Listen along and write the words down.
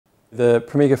The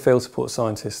Promega field support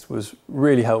scientist was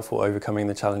really helpful overcoming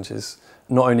the challenges,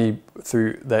 not only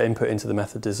through their input into the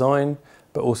method design,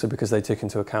 but also because they took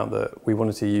into account that we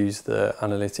wanted to use the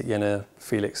Analytik Jena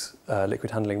FeliX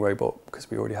liquid handling robot because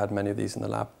we already had many of these in the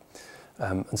lab.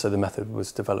 And so the method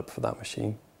was developed for that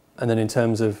machine. And then in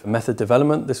terms of method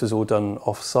development, this was all done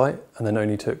off-site and then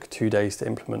only took 2 days to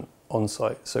implement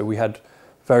on-site. So we had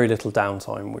very little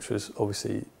downtime, which was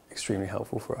obviously extremely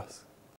helpful for us.